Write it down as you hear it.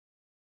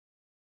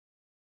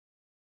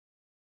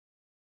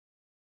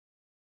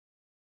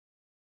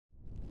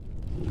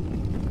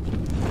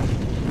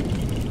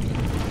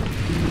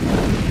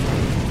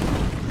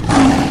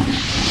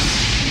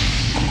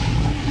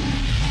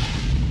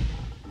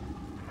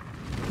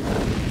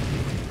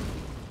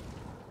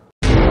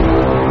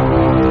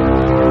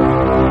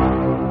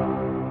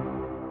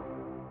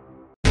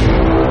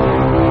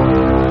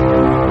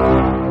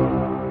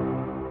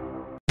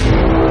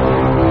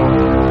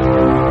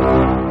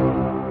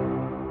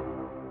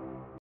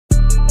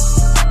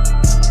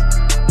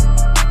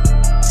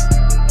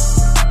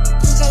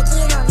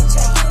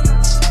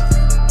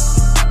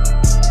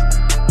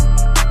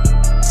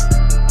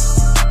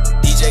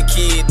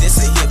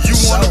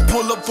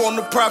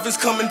prophets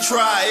come and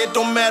try. It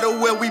don't matter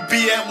where we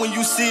be at. When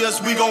you see us,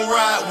 we gon'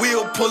 ride.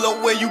 We'll pull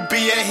up where you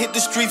be at, hit the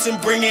streets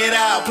and bring it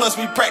out. Plus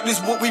we practice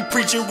what we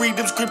preach and read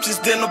them scriptures,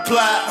 then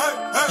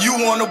apply. You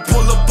wanna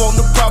pull up on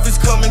the prophets,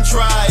 come and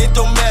try. It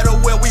don't matter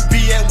where we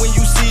be at. When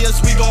you see us,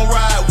 we gon'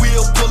 ride.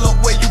 We'll pull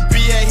up where you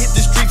be at, hit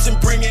the streets and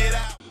bring it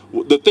out.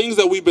 The things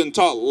that we've been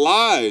taught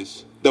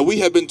lies, that we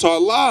have been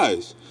taught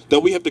lies, that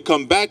we have to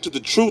come back to the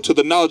truth, to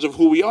the knowledge of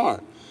who we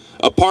are.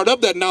 A part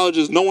of that knowledge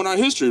is knowing our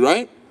history,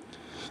 right?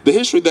 The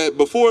history that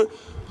before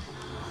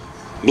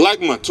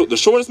Black Month, the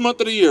shortest month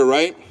of the year,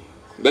 right?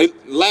 They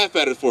laugh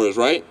at it for us,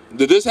 right?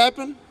 Did this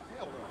happen?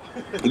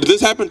 Did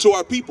this happen to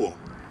our people?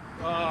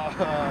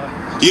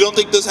 You don't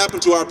think this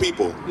happened to our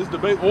people? This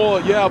debate, well,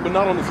 yeah, but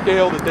not on the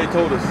scale that they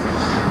told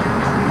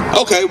us.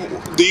 Okay,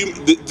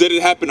 did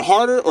it happen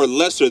harder or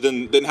lesser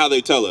than how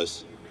they tell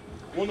us?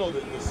 Well, no,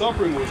 the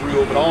suffering was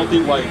real, but I don't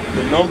think, like,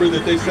 the number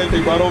that they said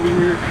they brought over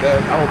here,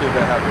 I don't think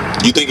that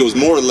happened. You think it was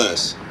more or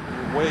less?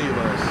 Way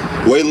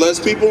less. Way less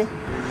people?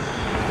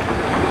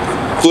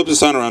 Flip the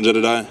sign around,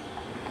 Jedediah.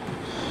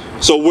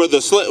 So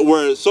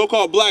were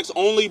so-called blacks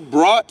only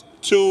brought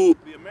to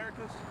the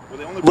Americas? Were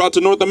they only brought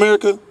to North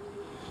America?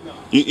 No.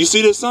 You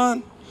see this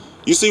sign?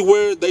 You see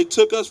where they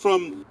took us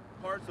from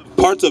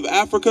parts of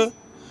Africa?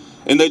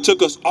 And they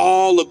took us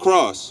all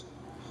across,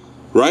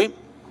 right?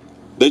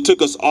 They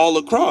took us all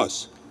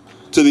across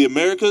to the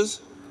Americas,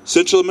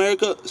 Central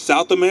America,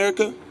 South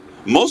America.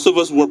 Most of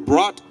us were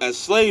brought as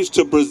slaves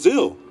to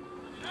Brazil.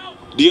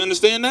 Do you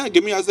understand that?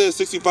 Give me Isaiah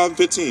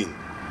 65:15.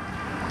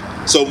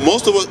 So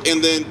most of us,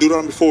 and then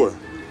Deuteronomy 4.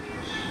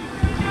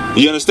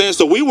 You understand?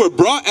 So we were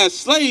brought as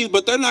slaves,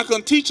 but they're not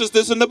going to teach us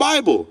this in the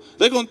Bible.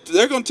 They're going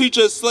to teach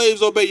us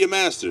slaves obey your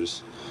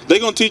masters. They're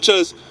going to teach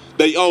us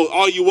that, oh,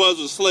 all you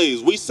was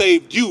slaves. We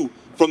saved you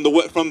from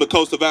the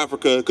coast of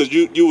Africa because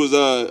you was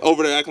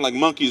over there acting like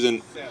monkeys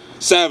and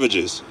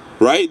savages,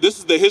 right? This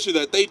is the history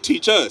that they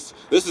teach us.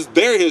 This is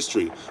their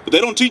history, but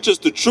they don't teach us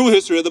the true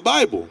history of the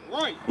Bible.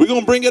 Right. We're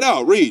gonna bring it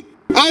out. Read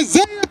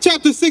Isaiah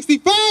chapter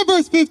 65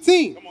 verse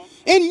 15.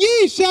 And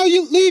ye shall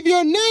leave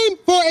your name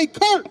for a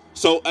curse.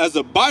 So as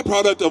a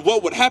byproduct of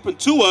what would happen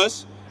to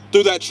us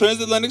through that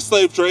transatlantic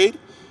slave trade,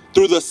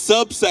 through the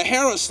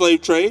sub-Sahara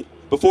slave trade,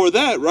 before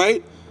that,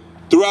 right?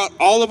 Throughout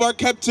all of our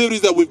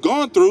captivities that we've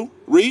gone through,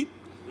 read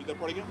that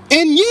part again.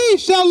 And ye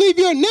shall leave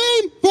your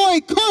name for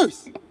a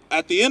curse.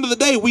 At the end of the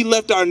day, we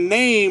left our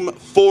name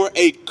for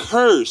a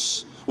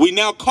curse. We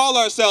now call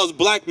ourselves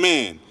black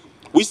man.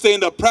 We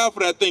stand up proud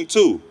for that thing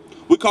too.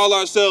 We call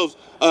ourselves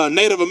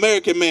Native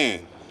American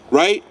man,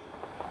 right?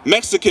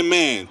 Mexican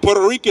man,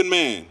 Puerto Rican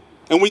man.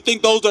 And we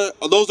think those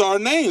are our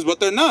names, but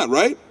they're not,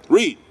 right?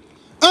 Read.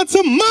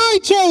 Unto my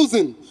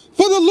chosen,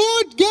 for the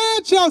Lord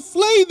God shall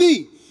slay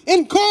thee,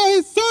 and call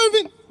his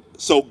servant.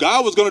 So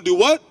God was going to do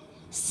what?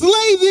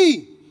 Slay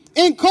thee,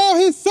 and call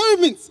his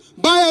servants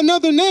by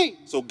another name.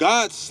 So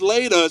God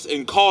slayed us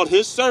and called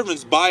his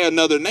servants by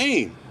another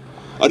name.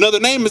 Another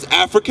name is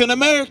African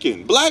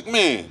American, black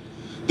man.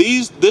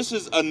 This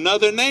is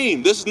another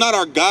name. This is not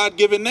our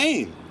God-given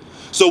name.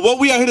 So what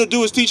we are here to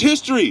do is teach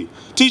history,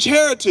 teach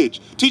heritage,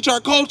 teach our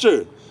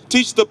culture,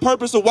 teach the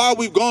purpose of why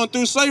we've gone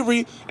through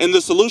slavery and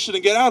the solution to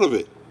get out of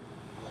it.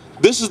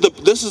 This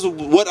is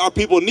what our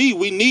people need.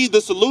 We need the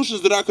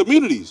solutions in our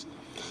communities.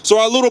 So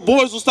our little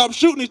boys will stop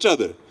shooting each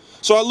other.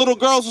 So our little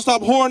girls will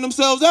stop whoring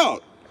themselves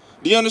out.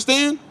 Do you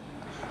understand?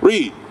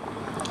 Read.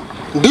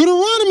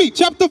 Deuteronomy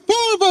chapter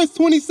 4 verse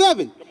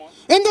 27.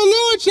 And the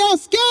Lord shall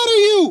scatter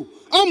you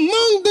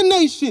among the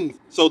nations.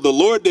 So the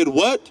Lord did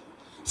what?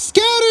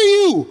 Scatter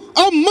you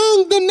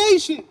among the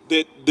nations.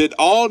 Did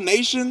all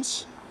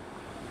nations?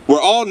 Were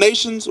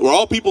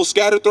all people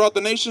scattered throughout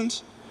the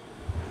nations?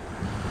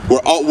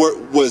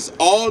 Was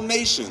all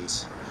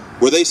nations,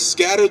 were they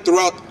scattered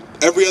throughout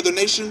every other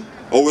nation?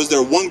 Or was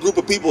there one group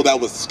of people that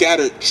was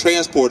scattered,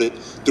 transported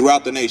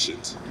throughout the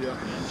nations? Yeah.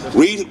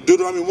 Read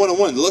Deuteronomy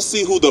 1:1. Let's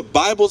see who the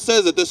Bible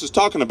says that this is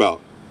talking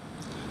about.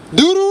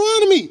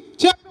 Deuteronomy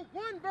chapter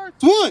 1 verse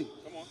 1.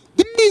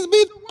 These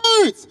be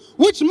the words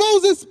which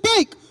Moses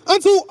spake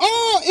unto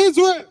all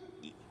Israel.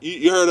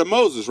 You heard of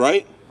Moses,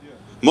 right? Yeah.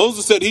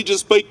 Moses said he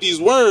just spake these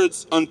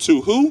words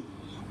unto who?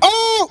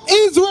 All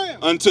Israel.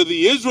 Unto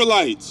the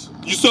Israelites.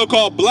 You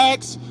so-called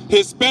blacks,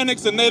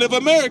 Hispanics, and Native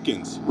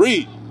Americans.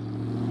 Read.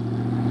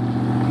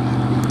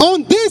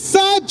 On this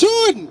side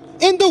Jordan,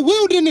 in the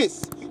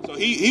wilderness. So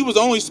he was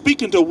only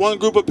speaking to one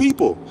group of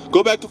people.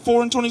 Go back to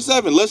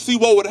 4:27. Let's see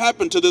what would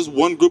happen to this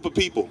one group of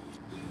people.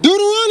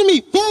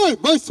 Deuteronomy 4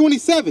 verse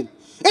 27.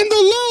 And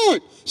the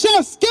Lord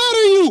shall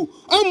scatter you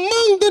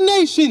among the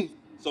nations.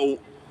 So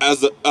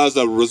as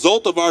a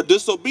result of our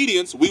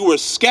disobedience, we were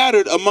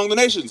scattered among the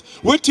nations.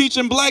 We're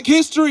teaching black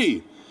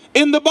history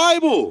in the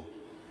Bible.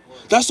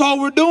 That's all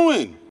we're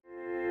doing.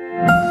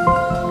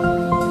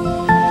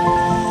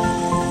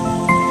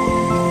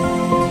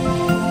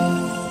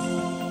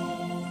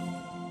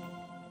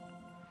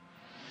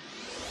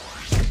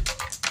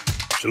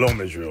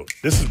 Shalom, Israel.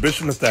 This is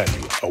Bishop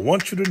Nathaniel. I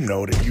want you to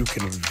know that you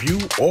can view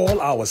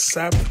all our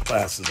Sabbath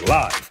classes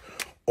live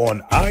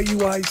on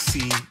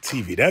IUIC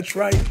TV. That's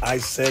right, I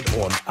said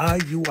on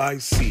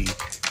IUIC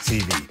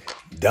TV.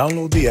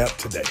 Download the app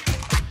today.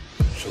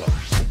 Shalom.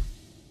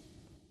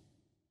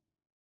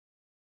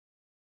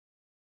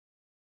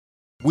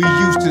 We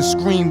used to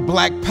scream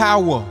black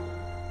power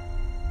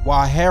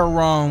while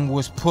heroin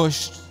was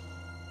pushed.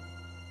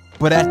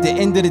 But at the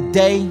end of the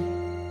day,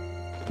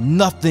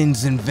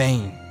 nothing's in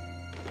vain.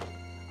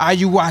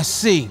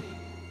 IUIC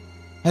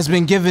has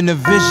been given a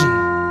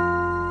vision.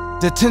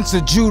 The tents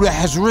of Judah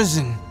has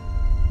risen.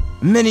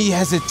 Many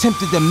has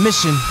attempted the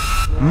mission.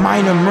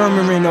 Minor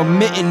murmuring,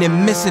 omitting,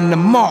 and missing the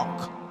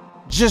mark.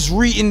 Just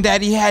reading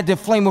that he had the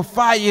flame of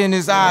fire in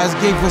his eyes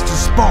gave us the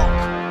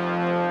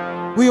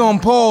spark. We on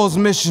Paul's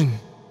mission.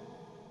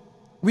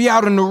 We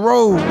out on the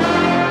road,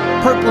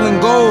 purple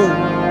and gold.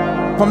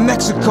 From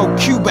Mexico,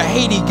 Cuba,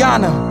 Haiti,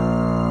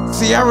 Ghana,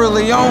 Sierra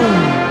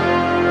Leone.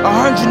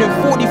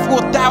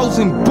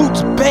 144,000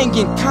 boots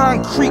banging,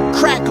 concrete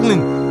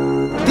crackling.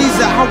 These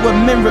are our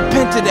men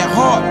repented at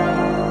heart.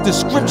 The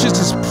scriptures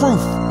is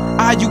proof.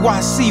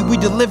 IUIC, we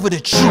deliver the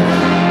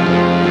truth.